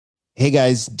Hey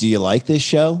guys, do you like this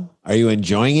show? Are you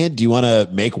enjoying it? Do you want to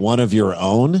make one of your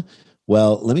own?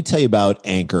 Well, let me tell you about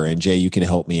Anchor, and Jay, you can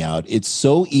help me out. It's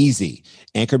so easy.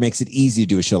 Anchor makes it easy to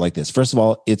do a show like this. First of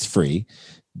all, it's free.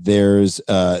 There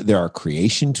are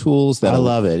creation tools that I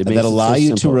love it. that allow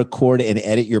you to record and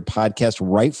edit your podcast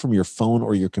right from your phone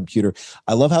or your computer.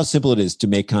 I love how simple it is to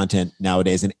make content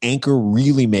nowadays, and Anchor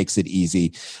really makes it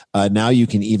easy. Now you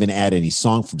can even add any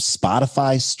song from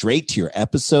Spotify straight to your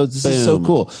episodes. This is so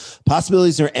cool.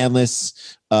 Possibilities are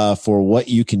endless for what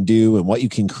you can do and what you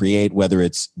can create, whether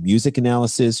it's music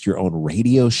analysis, your own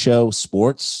radio show,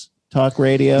 sports talk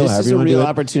radio. This is a real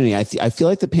opportunity. I feel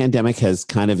like the pandemic has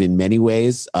kind of in many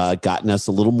ways gotten us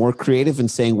a little more creative in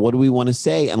saying, what do we want to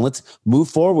say? And let's move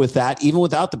forward with that, even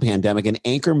without the pandemic. And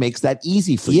Anchor makes that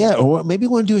easy for you. Yeah, or maybe you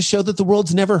want to do a show that the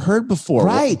world's never heard before.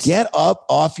 Right. Get up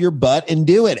off your butt and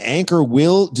do it. Anchor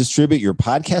will distribute your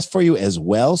podcast for you as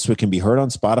well, so it can be heard on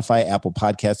Spotify, Apple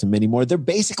Podcasts, and many more. They're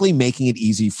basically making it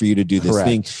easy for you to do this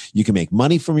thing. You can make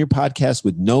money from your podcast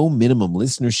with no minimum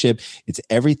listenership. It's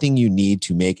everything you need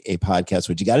to make a podcast.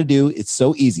 What you got to do, it's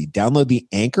so easy. Download the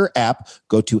Anchor app,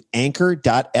 go to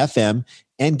anchor.fm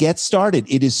and get started.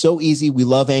 It is so easy. We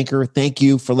love Anchor. Thank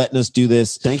you for letting us do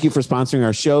this. Thank you for sponsoring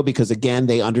our show because, again,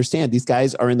 they understand these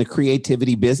guys are in the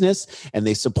creativity business and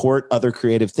they support other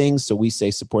creative things. So we say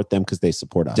support them because they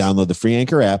support us. Download the free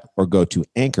Anchor app or go to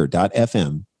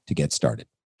anchor.fm to get started.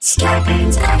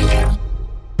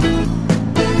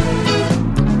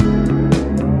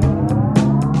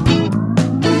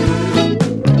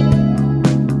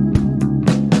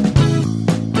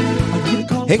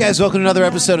 Hey guys, welcome to another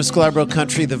episode of Scarborough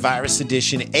Country, the virus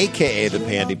edition, a.k.a. the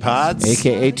Pandy Pods.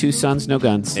 A.k.a. Two Sons, No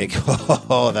Guns.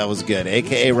 Oh, that was good.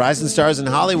 A.k.a. Rising Stars in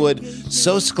Hollywood,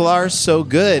 so Sklar, so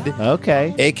good.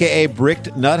 Okay. A.k.a.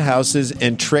 Bricked Nut Houses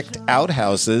and Tricked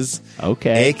Outhouses.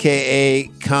 Okay. A.k.a.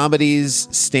 Comedies,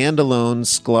 Standalone,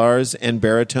 Sklars, and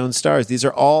Baritone Stars. These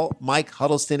are all Mike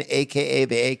Huddleston, a.k.a.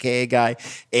 the a.k.a. guy,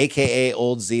 a.k.a.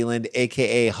 Old Zealand,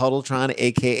 a.k.a. Huddletron,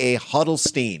 a.k.a.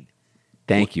 Huddlestein.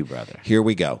 Thank you, brother. Here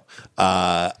we go.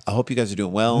 I hope you guys are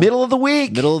doing well. Middle of the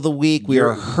week. We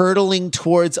are hurtling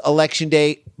towards Election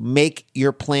Day. Make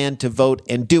your plan to vote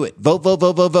and do it. Vote.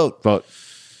 Vote.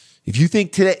 If you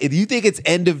think it's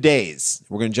end of days,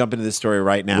 we're going to jump into this story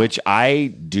right now. Which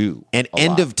I do. And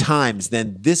end of times,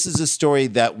 then this is a story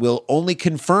that will only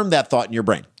confirm that thought in your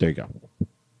brain. There you go.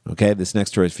 Okay, this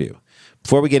next story is for you.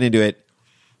 Before we get into it,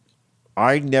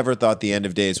 I never thought the end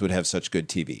of days would have such good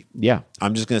TV. Yeah.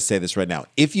 I'm just going to say this right now.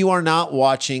 If you are not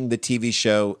watching the TV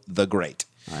show The Great,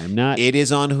 I am not. It is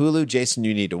on Hulu. Jason,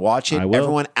 you need to watch it. I will.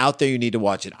 Everyone out there, you need to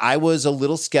watch it. I was a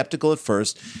little skeptical at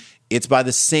first. It's by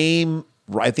the same,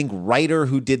 I think, writer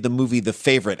who did the movie The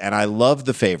Favorite, and I love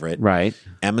The Favorite. Right.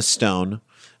 Emma Stone.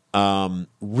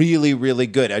 Really, really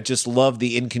good. I just love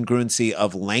the incongruency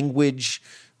of language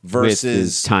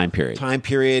versus time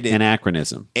period.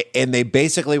 Anachronism. And they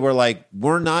basically were like,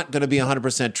 we're not going to be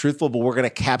 100% truthful, but we're going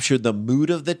to capture the mood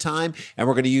of the time, and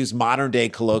we're going to use modern day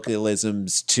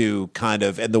colloquialisms to kind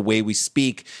of, and the way we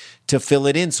speak to fill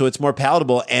it in so it's more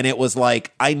palatable. And it was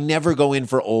like, I never go in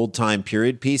for old time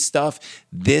period piece stuff.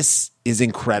 This is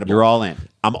incredible. You're all in.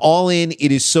 I'm all in.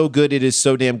 It is so good. It is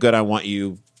so damn good. I want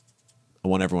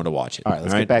everyone to watch it. All right,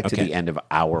 let's get back to the end of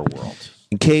our world.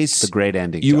 In case the great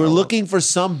ending, you were looking for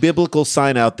some biblical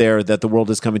sign out there that the world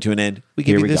is coming to an end, we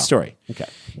give you this story. Okay.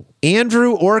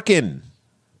 Andrew Orkin.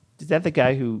 Is that the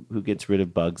guy who gets rid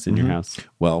of bugs in your house?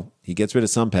 Well, he gets rid of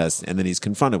some pests, and then he's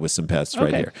confronted with some pests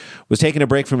right here. Was taking a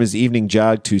break from his evening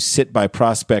jog to sit by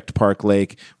Prospect Park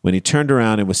Lake when he turned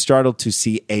around and was startled to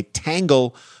see a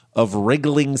tangle of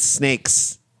wriggling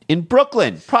snakes. In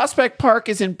Brooklyn. Prospect Park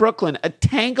is in Brooklyn. A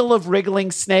tangle of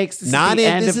wriggling snakes. This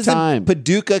is in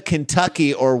Paducah,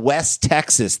 Kentucky, or West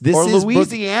Texas. This or is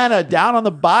Louisiana, down on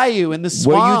the bayou in the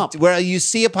swamp. Where you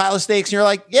see a pile of snakes and you're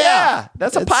like,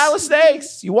 that's a pile of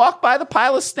snakes. You walk by the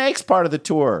pile of snakes part of the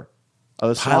tour.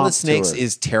 Pile of snakes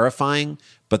is terrifying,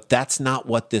 but that's not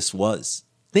what this was.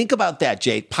 Think about that,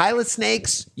 Jay. Pile of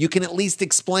snakes, you can at least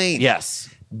explain.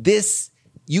 Yes. This,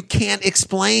 you can't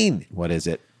explain. What is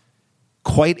it?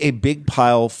 Quite a big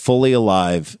pile, fully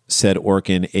alive, said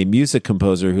Orkin, a music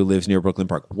composer who lives near Brooklyn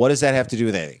Park. What does that have to do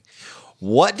with anything?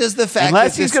 What does the fact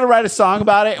Unless he's going to write a song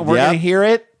about it and we're going to hear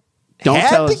it, don't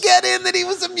tell us. Get in that he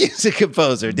was a music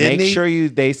composer, didn't he? Make sure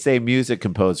they say music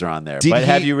composer on there. But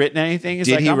have you written anything?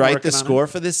 Did he write the score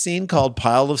for this scene called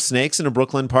Pile of Snakes in a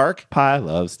Brooklyn Park? Pile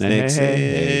of snakes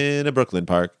in a Brooklyn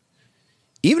Park.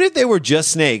 Even if they were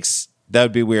just snakes, that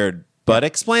would be weird, but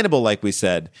explainable, like we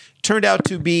said. Turned out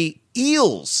to be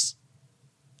eels.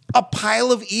 A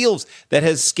pile of eels that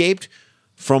has escaped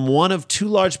from one of two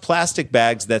large plastic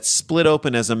bags that split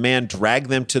open as a man dragged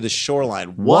them to the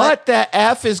shoreline. What the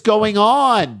F is going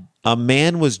on? A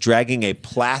man was dragging a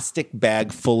plastic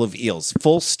bag full of eels.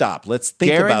 Full stop. Let's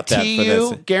think about that for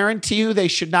this. Guarantee you they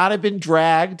should not have been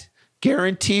dragged.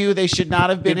 Guarantee you they should not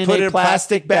have been in a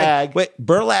plastic bag. Wait,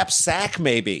 burlap sack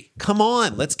maybe. Come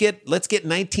on, let's get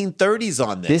 1930s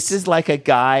on this. This is like a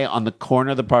guy on the corner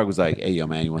of the park was like, "Hey, yo,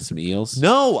 man, you want some eels?"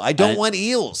 No, I don't want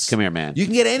eels. Come here, man. You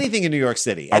can get anything in New York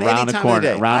City at Around any a time of the corner,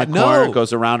 day. around a corner,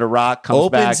 goes around a rock, comes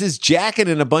opens back, his jacket,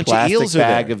 and a bunch of eels are there.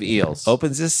 plastic bag of eels.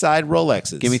 Opens his side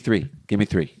Rolexes. Give me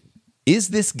three. Is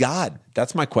this God?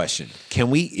 That's my question.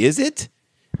 Is it?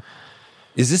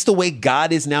 Is this the way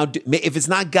God is now? If it's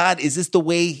not God, is this the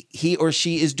way he or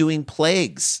she is doing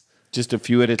plagues? Just a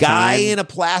few at a Guy time. in a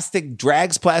plastic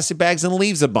drags plastic bags and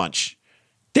leaves a bunch.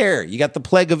 There, you got the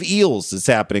plague of eels that's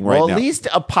happening right now. Well, at least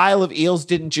a pile of eels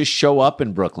didn't just show up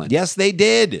in Brooklyn. Yes, they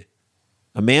did.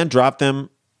 A man dropped them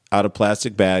out of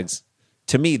plastic bags.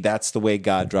 To me, that's the way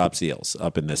God drops eels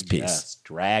up in this piece. Yes,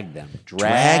 drag them.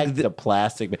 Drag the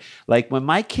plastic. Like when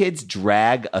my kids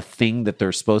drag a thing that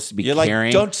they're supposed to be carrying.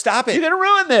 Like, don't stop it. You're going to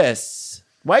ruin this.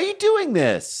 Why are you doing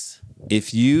this?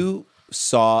 If you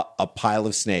saw a pile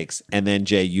of snakes and then,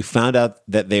 Jay, you found out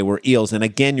that they were eels, and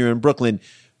again, you're in Brooklyn,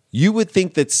 you would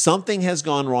think that something has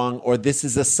gone wrong or this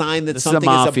is a sign that something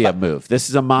is a mafia move. This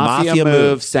is a mafia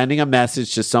move, sending a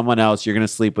message to someone else. You're going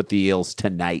to sleep with the eels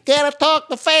tonight. Gotta talk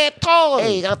to Fat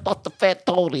Tony. Hey, I talk to Fat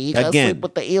Tony. You gotta sleep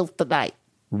with the eels tonight.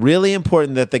 Really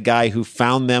important that the guy who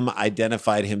found them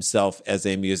identified himself as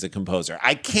a music composer.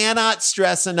 I cannot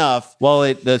stress enough.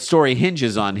 Well, the story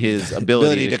hinges on his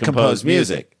ability to compose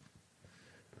music.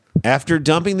 After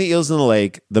dumping the eels in the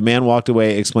lake, the man walked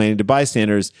away explaining to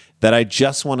bystanders that I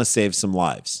just want to save some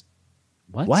lives.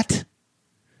 What?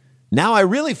 Now I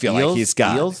really feel like he's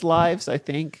got eels' lives, I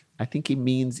think. I think he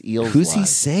means eels' Who's lives. he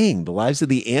saying? The lives of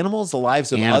the animals? The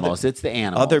lives of animals. It's the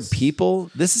animals. Other people?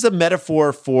 This is a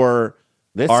metaphor for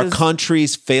our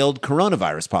country's failed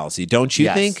coronavirus policy, don't you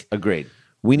think? Agreed.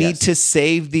 We need to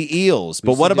save the eels.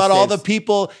 But what about all the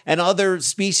people and other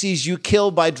species you kill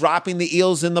by dropping the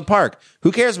eels in the park?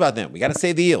 Who cares about them? We got to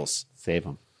save the eels. Save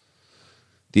them.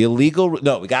 We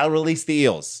got to release the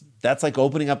eels. That's like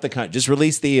opening up the country. Just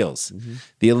release the eels. Mm-hmm.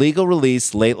 The illegal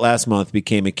release late last month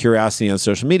became a curiosity on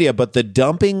social media, but the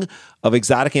dumping of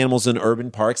exotic animals in urban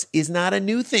parks is not a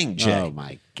new thing, Jay. Oh,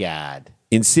 my God.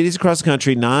 In cities across the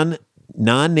country,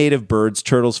 non-native birds,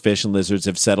 turtles, fish, and lizards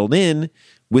have settled in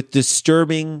with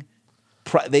disturbing.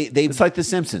 It's like The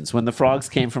Simpsons when the frogs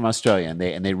came from Australia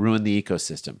and they ruined the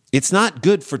ecosystem. It's not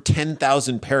good for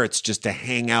 10,000 parrots just to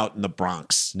hang out in the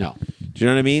Bronx. No. Do you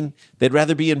know what I mean? They'd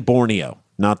rather be in Borneo,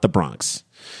 not the Bronx.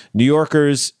 New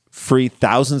Yorkers free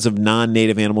thousands of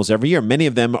non-native animals every year. Many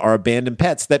of them are abandoned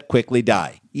pets that quickly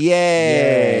die.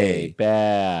 Yay!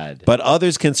 Bad. But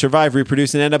others can survive,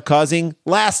 reproduce, and end up causing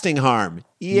lasting harm.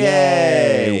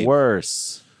 Yay!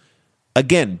 Worse.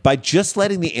 Again, by just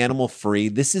letting the animal free,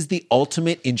 this is the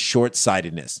ultimate in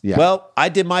short-sightedness. Yeah. Well, I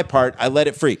did my part. I let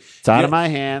it free. It's out of my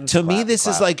hands. To me, this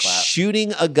is like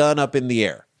shooting a gun up in the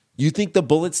air. You think the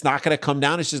bullet's not going to come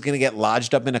down? It's just going to get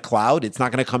lodged up in a cloud? It's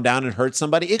not going to come down and hurt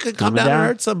somebody? It could come down and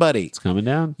hurt somebody. It's coming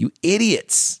down. You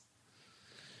idiots.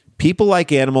 People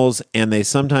like animals, and they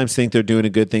sometimes think they're doing a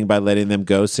good thing by letting them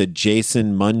go, said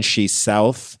Jason Munshee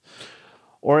South.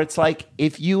 Or it's like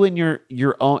if you and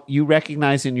your own, you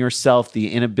recognize in yourself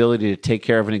the inability to take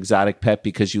care of an exotic pet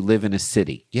because you live in a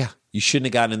city. Yeah. You shouldn't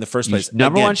have gotten in the first place.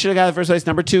 Number one, should have gotten in the first place.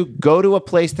 Number two, go to a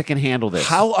place that can handle this.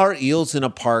 How are eels in a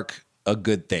park a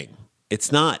good thing?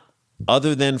 It's not.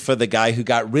 Other than for the guy who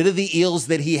got rid of the eels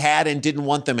that he had and didn't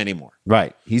want them anymore.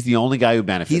 Right. He's the only guy who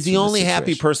benefits. He's the only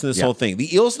happy person in this whole thing.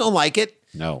 The eels don't like it.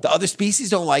 No. The other species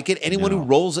don't like it. Anyone who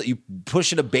rolls it, you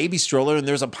push in a baby stroller and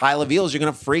there's a pile of eels, you're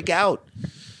going to freak out.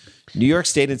 New York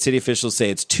State and city officials say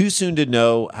it's too soon to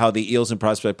know how the eels in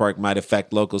Prospect Park might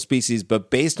affect local species,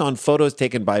 but based on photos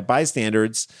taken by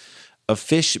officials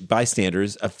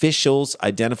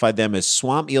identified them as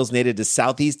swamp eels native to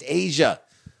Southeast Asia,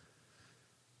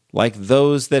 like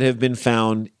those that have been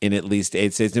found in at least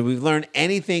 8 states. And we've learned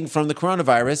anything from the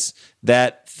coronavirus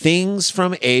that things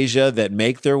from Asia that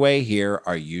make their way here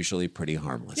are usually pretty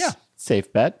harmless. Yeah.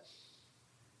 Safe bet.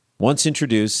 Once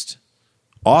introduced,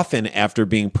 often after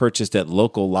being purchased at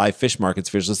local live fish markets,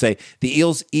 officials say the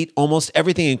eels eat almost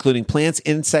everything, including plants,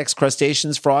 insects,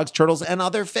 crustaceans, frogs, turtles, and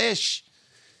other fish.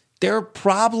 There are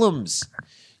problems.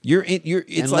 Unless you're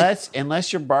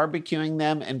barbecuing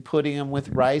them and putting them with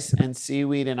rice and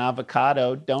seaweed and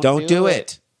avocado, don't do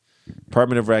it.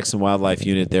 Department of Recs and Wildlife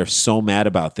Unit, they're so mad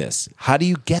about this. How do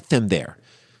you get them there?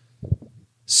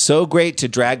 So great to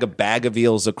drag a bag of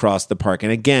eels across the park.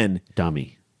 And again,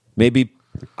 Dummy. maybe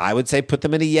I would say put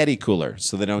them in a Yeti cooler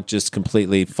so they don't just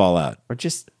completely fall out. Or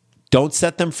just Don't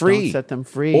set them free. don't set them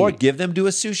free. Or give them to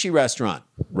a sushi restaurant,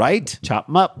 right? chop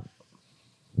them up.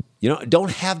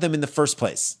 Don't have them in the first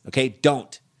place. Okay,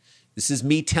 don't. This is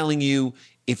me telling you,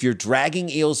 if you're dragging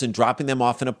eels and dropping them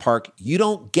off in a park, you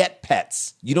don't get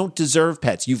pets. You don't deserve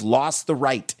pets. You've lost the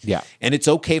right. Yeah. And it's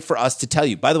okay for us to tell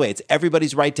you. By the way, it's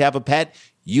everybody's right to have a pet.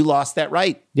 You lost that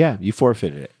right Yeah, you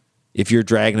forfeited it. if you're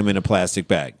dragging them in a plastic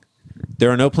bag. There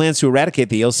are no plans to eradicate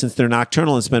the eels since they're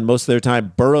nocturnal and spend most of their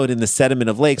time burrowed in the sediment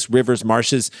of lakes, rivers,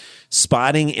 marshes.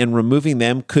 Spotting and removing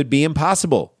them could be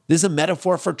impossible. This is a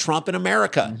metaphor for Trump in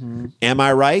America. Am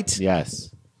I right?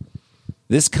 Yes.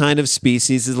 This kind of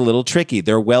species is a little tricky.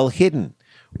 They're well hidden.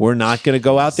 We're not going to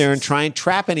go out there and try and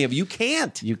trap any of you. You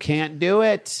can't. You can't do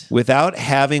it. Without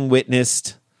having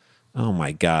witnessed, oh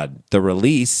my God, the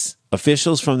release,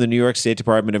 officials from the New York State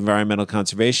Department of Environmental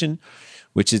Conservation,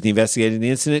 which is investigating the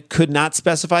incident, could not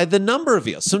specify the number of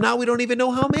eels. So now we don't even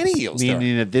know how many eels there are.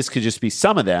 Meaning that this could just be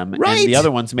some of them, Right. and the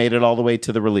other ones made it all the way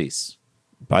to the release.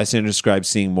 Bystanders described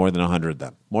seeing more than 100 of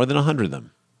them. More than 100 of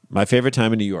them. My favorite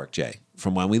time in New York, Jay,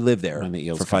 from when we lived there When the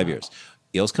eels for come 5 out. years.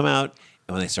 Eels come out,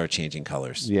 and when they start changing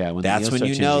colors. Yeah, when the that's eels when start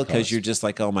you changing know, colors. because you're just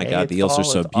like, oh my God, the It's eels are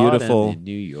fall, so it's autumn beautiful. in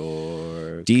New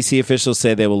York. DC officials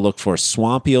say they will look for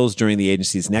swamp eels during the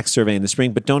agency's next survey in the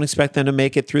spring, but don't expect them to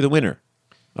make it through the winter.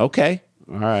 Okay.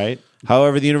 All right.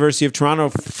 However, the University of Toronto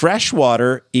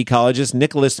freshwater ecologist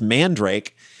Nicholas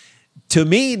Mandrake, to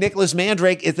me, Nicholas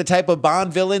Mandrake is the type of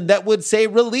Bond villain that would say,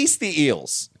 release the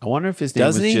eels. I wonder if his name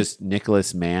Doesn't was he? just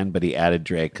Nicholas Mann, but he added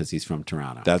Drake because he's from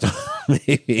Toronto. That's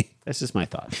maybe. That's just my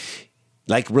thought.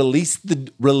 Like release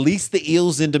the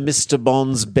eels into Mr.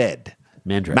 Bond's bed.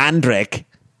 Mandrake.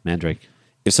 Mandrake.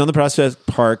 If some of the Prospect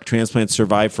Park transplants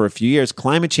survive for a few years,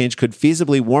 climate change could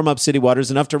feasibly warm up city waters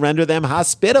enough to render them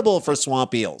hospitable for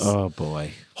swamp eels. Oh,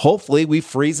 boy. Hopefully, we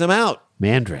freeze them out.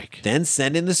 Mandrake. Then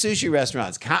send in the sushi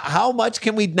restaurants. How much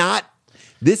can we not?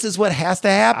 This is what has to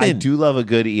happen. I do love a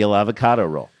good eel avocado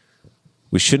roll.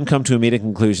 We shouldn't come to a immediate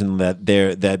conclusion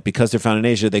that because they're found in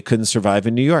Asia, they couldn't survive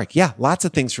in New York. Yeah, lots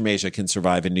of things from Asia can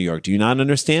survive in New York. Do you not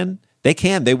understand? They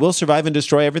can. They will survive and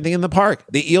destroy everything in the park.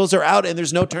 The eels are out, and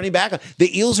there's no turning back.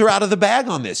 The eels are out of the bag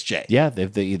on this, Jay. Yeah,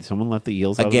 someone let the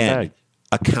eels out of the Again, bag.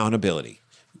 accountability.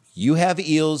 You have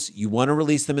eels. You want to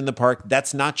release them in the park.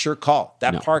 That's not your call.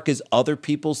 That park is other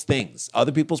people's things,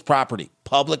 other people's property,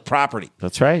 public property.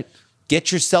 That's right.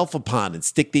 Get yourself a pond and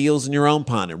stick the eels in your own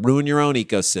pond and ruin your own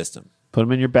ecosystem. Put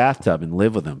them in your bathtub and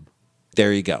live with them.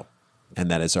 There you go. And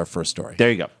that is our first story. There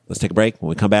you go. Let's take a break. When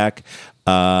we come back,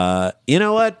 you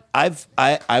know what?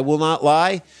 I will not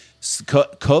lie.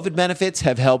 COVID benefits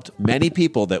have helped many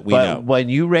people that we know. When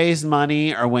you raise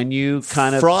money or when you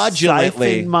kind of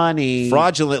Fraudulently- siphon money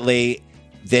Fraudulently,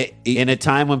 in a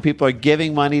time when people are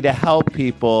giving money to help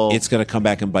people, it's going to come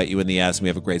back and bite you in the ass. And we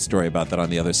have a great story about that on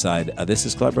the other side. This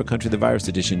is Clever Country, the Virus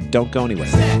Edition. Don't go anywhere.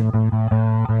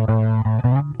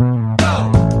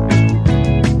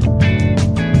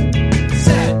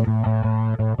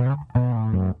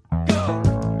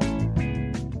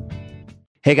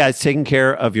 Hey guys, taking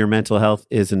care of your mental health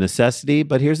is a necessity,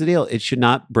 but here's the deal. It should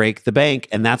not break the bank.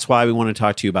 And that's why we want to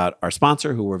talk to you about our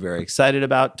sponsor, who we're very excited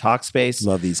about, Talkspace.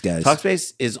 Love these guys.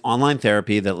 Talkspace is online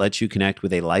therapy that lets you connect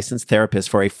with a licensed therapist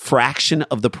for a fraction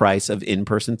of the price of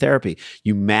in-person therapy.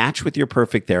 You match with your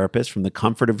perfect therapist from the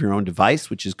comfort of your own device,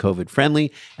 which is COVID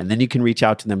friendly, and then you can reach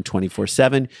out to them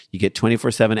 24/7. You get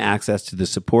 24/7 access to the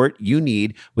support you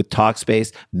need with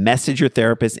Talkspace. Message your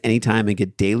therapist anytime and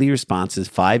get daily responses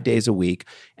 5 days a week.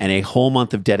 And a whole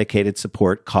month of dedicated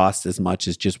support costs as much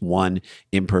as just one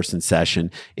in-person session.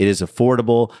 It is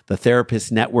affordable. The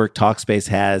therapist network Talkspace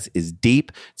has is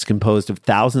deep. It's composed of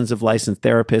thousands of licensed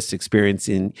therapists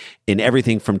experiencing in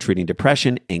everything from treating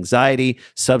depression, anxiety,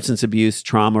 substance abuse,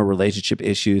 trauma, relationship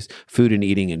issues, food and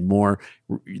eating, and more.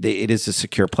 It is a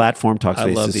secure platform.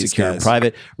 Talkspace love is these secure and guys.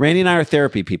 private. Randy and I are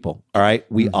therapy people. All right.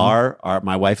 We are.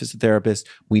 My wife is a therapist.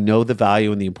 We know the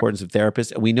value and the importance of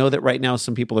therapists. And we know that right now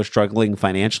some people are struggling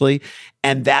financially.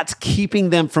 And that's keeping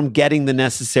them from getting the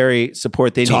necessary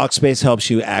support they need. Talkspace helps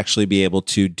you actually be able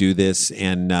to do this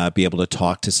and be able to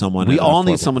talk to someone. We at all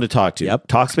need affordable- someone to talk to. Yep.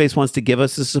 Talkspace wants to give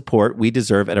us the support we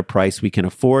deserve at a price we can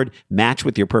afford. Match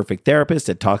with your perfect therapist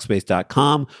at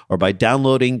Talkspace.com or by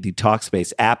downloading the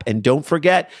Talkspace app. And don't forget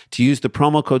to use the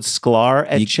promo code SCLAR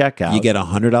at checkout. You get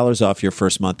 $100 off your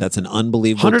first month. That's an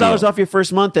unbelievable $100 deal. off your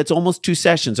first month. That's almost 2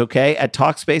 sessions, okay? At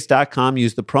Talkspace.com,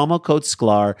 use the promo code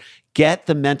SCLAR. Get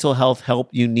the mental health help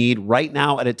you need right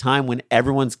now at a time when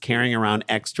everyone's carrying around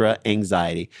extra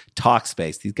anxiety.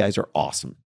 Talkspace. These guys are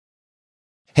awesome.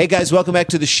 Hey guys, welcome back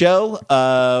to the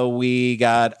show. We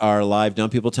got our live Dumb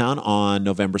People Town on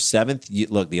November 7th.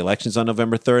 Look, the election's on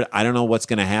November 3rd. I don't know what's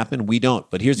going to happen. We don't.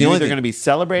 But here's the only thing. You're going to be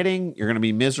celebrating, you're going to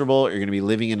be miserable, or you're going to be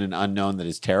living in an unknown that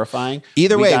is terrifying.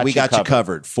 Either way, we got you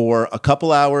covered for a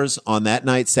couple hours on that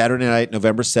night, Saturday night,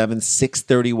 November 7th,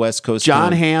 6:30 West Coast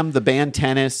John time. Hamm, the band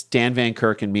Tennis, Dan Van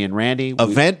Kirk, and me and Randy.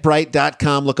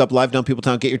 Eventbrite.com. Look up Live Dumb People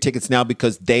Town. Get your tickets now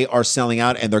because they are selling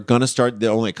out and they're going to start.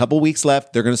 There are only a couple weeks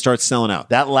left. They're going to start selling out.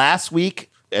 That last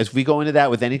week, as we go into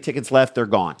that with any tickets left, they're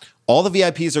gone. All the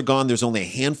VIPs are gone. There's only a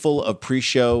handful of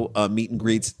pre-show meet and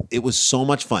greets. It was so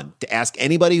much fun. To ask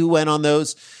anybody who went on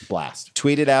those, blast.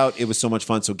 Tweet it out. It was so much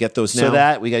fun. So get those now. So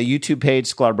that, we got a YouTube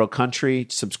page, Sklar Bro Country.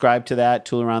 Subscribe to that.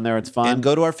 Tool around there. It's fun. And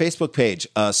go to our Facebook page,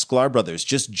 Sklar Brothers.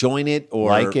 Just join it or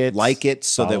like it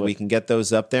so that we can get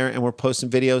those up there. And we're posting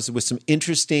videos with some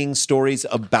interesting stories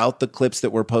about the clips that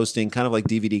we're posting, kind of like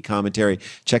DVD commentary.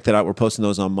 Check that out. We're posting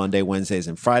those on Monday, Wednesdays,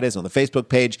 and Fridays on the Facebook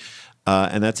page.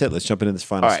 And that's it. Let's jump into this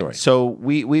final story. So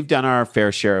we've done our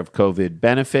fair share of COVID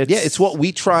benefits. Yeah, it's what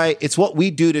we try. It's what we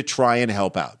do to try and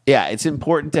help out. Yeah, it's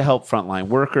important to help frontline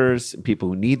workers, people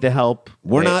who need the help.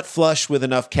 We're not flush with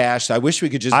enough cash. I wish we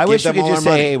could just give them all our money.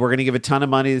 Say, hey, we're going to give a ton of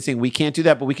money to this thing. We can't do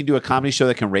that, but we can do a comedy show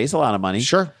that can raise a lot of money.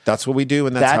 Sure. That's what we do,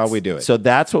 and that's how we do it. So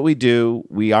that's what we do.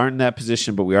 We aren't in that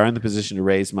position, but we are in the position to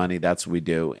raise money. That's what we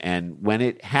do. And when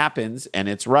it happens and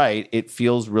it's right, it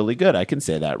feels really good. I can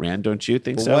say that, Rand. Don't you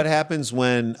think so? What happens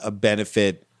when a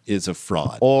benefit is a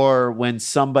fraud? Or when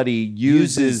somebody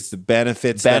uses the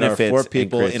benefits that are for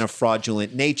people in a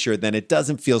fraudulent nature, then it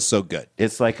doesn't feel so good.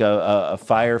 It's like a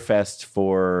fire fest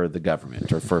for the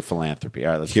government or for philanthropy.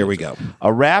 All right, here we go.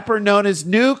 A rapper known as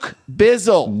Nuke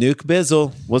Bizzle. Nuke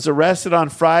Bizzle was arrested on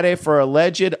Friday for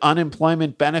alleged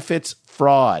unemployment benefits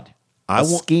fraud. A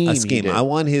scheme. I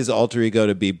want his alter ego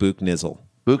to be Book Nizzle.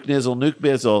 Book Nizzle, Nuke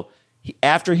Bizzle.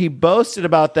 After he boasted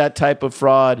about that type of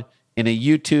fraud in a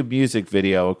YouTube music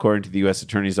video, according to the U.S.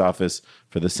 Attorney's Office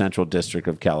for the Central District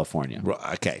of California.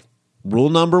 Okay. Rule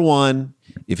number 1,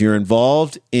 if you're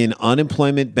involved in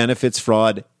unemployment benefits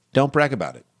fraud, don't brag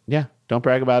about it. Yeah, don't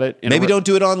brag about it. Maybe don't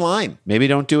do it online. Maybe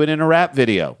don't do it in a rap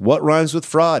video. What rhymes with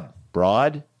fraud?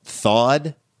 Broad?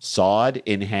 Thawed? Sawed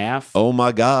in half? Oh,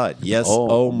 my God. Yes.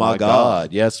 Oh, my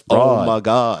God. Yes, fraud. Oh, my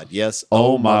God. Yes.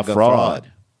 Oh, my fraud.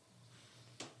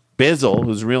 Bizzle,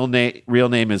 whose real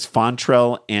name is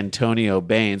Fontrell Antonio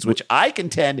Baines, which I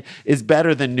contend is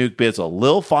better than Nuke Bizzle.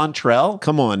 Lil Fontrell?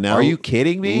 Come on now. Are you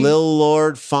kidding me? Lil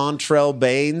Lord Fontrell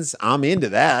Baines? I'm into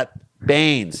that.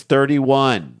 Baines,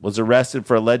 31, was arrested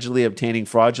for allegedly obtaining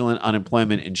fraudulent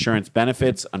unemployment insurance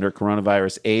benefits under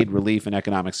Coronavirus Aid, Relief, and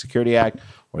Economic Security Act,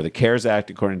 or the CARES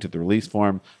Act, according to the release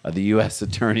form of the U.S.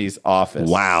 Attorney's Office.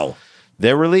 Wow.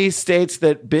 Their release states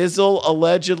that Bizzle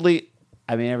allegedly...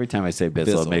 I mean, every time I say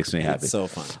Bizzle, it makes me happy. It's so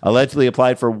fun. Allegedly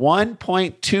applied for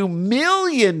 $1.2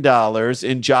 million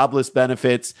in jobless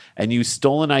benefits and used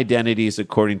stolen identities,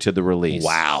 according to the release.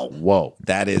 Wow. Whoa.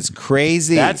 That is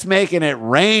crazy. That's making it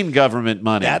rain government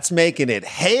money. That's making it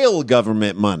hail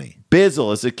government money.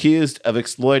 Bizzle is accused of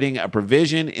exploiting a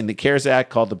provision in the CARES Act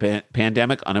called the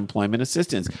Pandemic Unemployment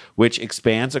Assistance, which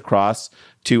expands across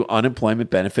to unemployment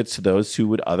benefits to those who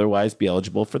would otherwise be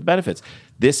eligible for the benefits.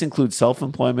 This includes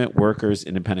self-employment workers,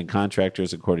 independent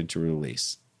contractors, according to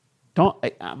release.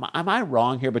 Am I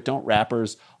wrong here? But don't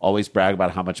rappers always brag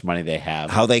about how much money they have?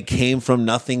 How they came from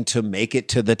nothing to make it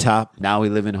to the top? Now we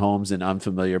live in homes in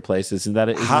unfamiliar places. Isn't that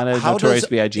a Notorious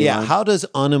B.I.G. line? How does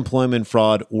unemployment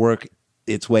fraud work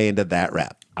its way into that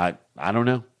rap? I don't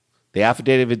know. The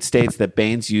affidavit states that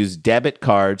Baines used debit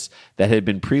cards that had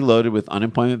been preloaded with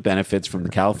unemployment benefits from the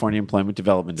California Employment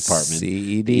Development Department.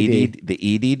 CEDD.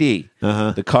 The EDD.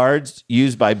 Uh-huh. The cards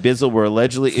used by Bizzle were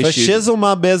allegedly issued shizzle,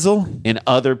 my Bizzle, in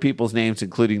other people's names,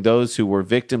 including those who were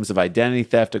victims of identity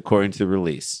theft, according to the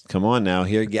release. Come on now.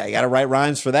 Here, I got to write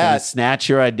rhymes for that. Snatch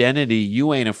your identity.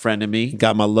 You ain't a friend of me.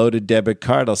 Got my loaded debit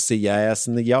card. I'll see your ass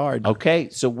in the yard. Okay,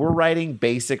 so we're writing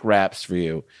basic raps for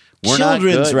you. We're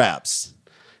children's raps.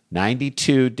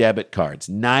 92 debit cards.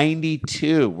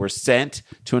 92 were sent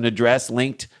to an address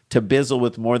linked to Bizzle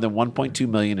with more than $1.2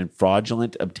 million in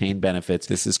fraudulent obtained benefits.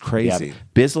 This is crazy. Yeah.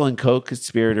 Bizzle and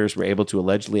co-conspirators were able to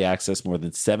allegedly access more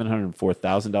than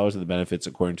 $704,000 of the benefits,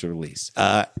 according to the release.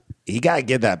 He got to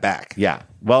get that back. Yeah.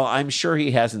 Well, I'm sure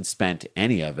he hasn't spent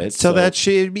any of it. So that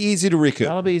should be easy to recoup.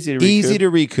 That'll be easy to recoup. Easy to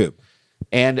recoup.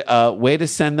 And way to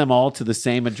send them all to the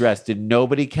same address. Did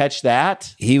nobody catch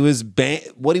that? He was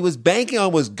what he was banking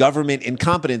on was government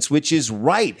incompetence, which is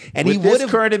right. And with this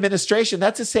current administration,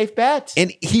 that's a safe bet.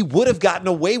 And he would have gotten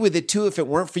away with it too if it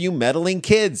weren't for you meddling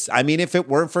kids. I mean, if it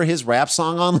weren't for his rap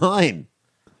song online.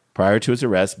 Prior to his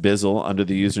arrest, Bizzle, under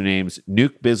the usernames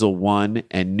NukeBizzle1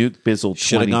 and NukeBizzle23.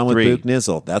 Should have gone with Book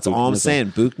Nizzle. That's all I'm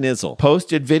saying. Book Nizzle.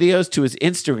 Posted videos to his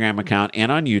Instagram account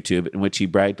and on YouTube in which he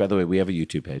bragged, by the way, we have a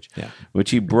YouTube page,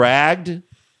 which he bragged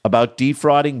about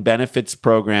defrauding benefits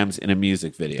programs in a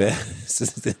music video. This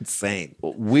is insane.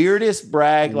 Weirdest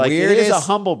brag. Like, it is a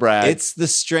humble brag. It's the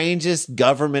strangest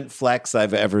government flex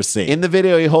I've ever seen. In the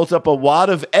video, he holds up a wad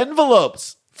of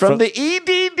envelopes from the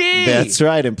EDD. That's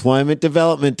right, Employment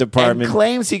Development Department. And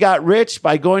claims he got rich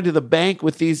by going to the bank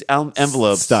with these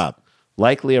envelopes. Stop.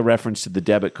 Likely a reference to the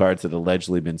debit cards that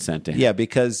allegedly been sent to him. Yeah,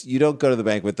 because you don't go to the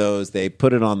bank with those. They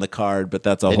put it on the card, but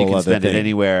that's a whole other thing. You can spend it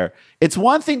anywhere. It's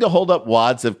one thing to hold up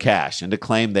wads of cash and to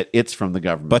claim that it's from the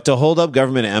government. But to hold up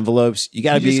government envelopes, you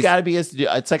got to be... You just got to be...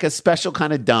 It's like a special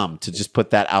kind of dumb to just put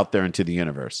that out there into the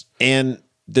universe. And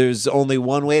there's only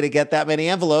one way to get that many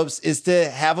envelopes is to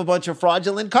have a bunch of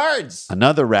fraudulent cards.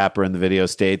 Another rapper in the video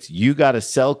states, "You got to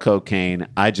sell cocaine.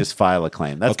 I just file a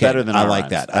claim." That's better than I our like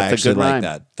rhymes. that. That's I actually a good like rhyme.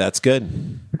 that. That's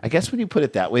good. I guess when you put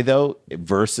it that way, though,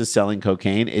 versus selling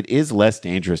cocaine, it is less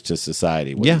dangerous to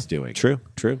society what he's doing. True.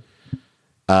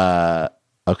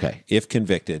 Okay. If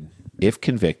convicted,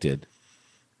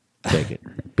 take it.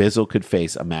 Bizzle could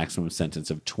face a maximum sentence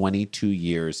of 22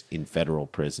 years in federal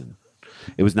prison.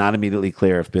 It was not immediately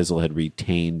clear if Bizzle had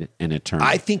retained an attorney.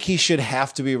 I think he should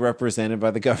have to be represented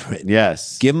by the government.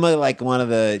 Yes. Give him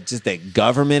just a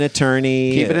government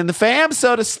attorney. Keep it in the fam,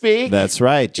 so to speak. That's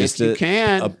right. Just if you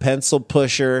can. A pencil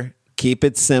pusher. Keep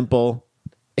it simple.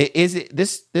 Is it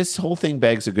this whole thing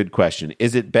begs a good question.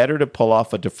 Is it better to pull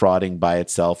off a defrauding by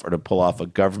itself or to pull off a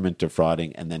government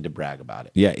defrauding and then to brag about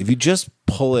it? Yeah, if you just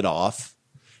pull it off,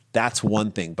 that's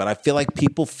one thing. But I feel like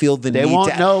people feel the need to... They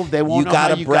won't know you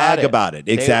gotta brag about it.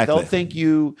 Exactly. They'll think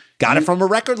you... Got it from a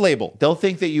record label. They'll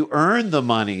think that you earned the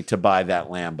money to buy that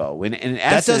Lambo. In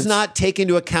essence, that does not take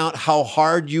into account how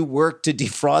hard you work to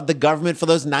defraud the government for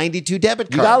those 92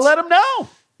 debit cards. You got to let them know.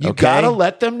 You got to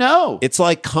let them know. It's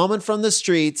like coming from the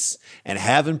streets and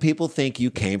having people think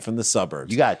you came from the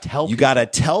suburbs. You got to tell people. You got to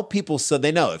tell people so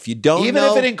they know. If you don't Even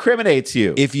if it incriminates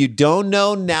you. If you don't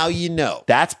know, now you know.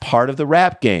 That's part of the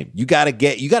rap game. You got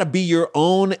to be your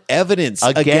own evidence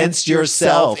against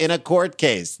yourself in a court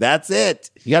case. That's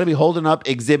it. You got to be holding up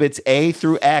exhibits A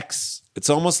through X. It's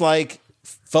almost like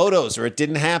photos or it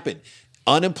didn't happen.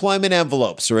 Unemployment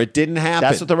envelopes or it didn't happen.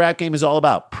 That's what the rap game is all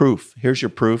about. Proof. Here's your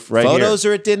proof right here. Photos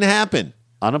or it didn't happen.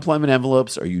 Unemployment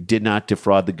envelopes or you did not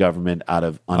defraud the government out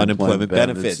of unemployment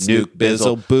benefits. Nuke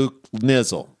Bizzle, Book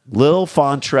Nizzle. Lil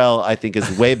Fontrell, I think,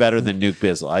 is way better than Nuke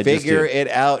Bizzle. Figure it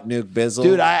out, Nuke Bizzle.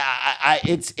 Dude,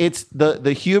 it's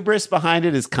the hubris behind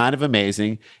it is kind of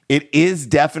amazing. It is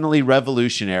definitely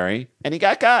revolutionary, and he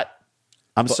got caught.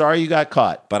 I'm sorry you got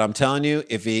caught. But I'm telling you,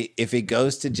 if he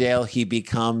goes to jail, he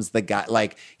becomes the guy.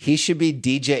 Like, he should be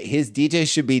DJ. His DJ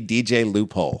should be DJ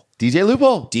Loophole. DJ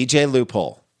Loophole. DJ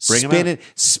Loophole.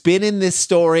 Spinning this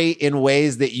story in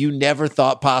ways that you never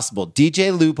thought possible.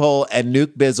 DJ Loophole and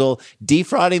Nuke Bizzle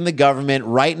defrauding the government,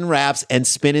 writing raps, and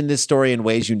spinning this story in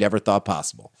ways you never thought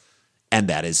possible. And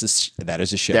that is a show.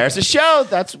 There's a show.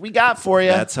 That's what we got for you.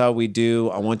 That's how we do.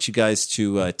 I want you guys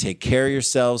to take care of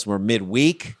yourselves. We're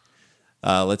midweek.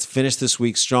 Let's finish this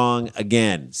week strong.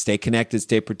 Again, stay connected,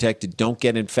 stay protected. Don't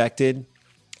get infected.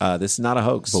 This is not a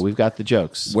hoax. But we've got the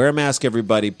jokes. Wear a mask,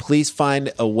 everybody. Please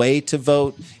find a way to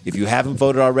vote. If you haven't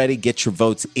voted already, get your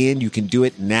votes in. You can do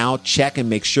it now. Check and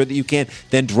make sure that you can.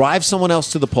 Then drive someone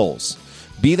else to the polls.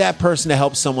 Be that person to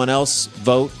help someone else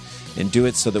vote and do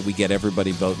it so that we get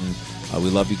everybody voting. We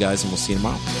love you guys, and we'll see you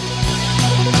tomorrow.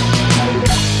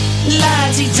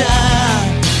 La-ti-da,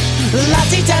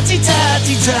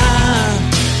 la-ti-da-ti-da-ti-da,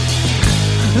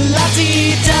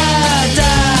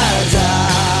 la-ti-da-da-da.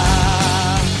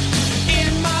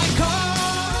 In my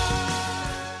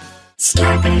car.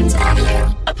 Scarpins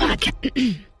Audio,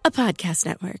 a podcast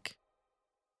network.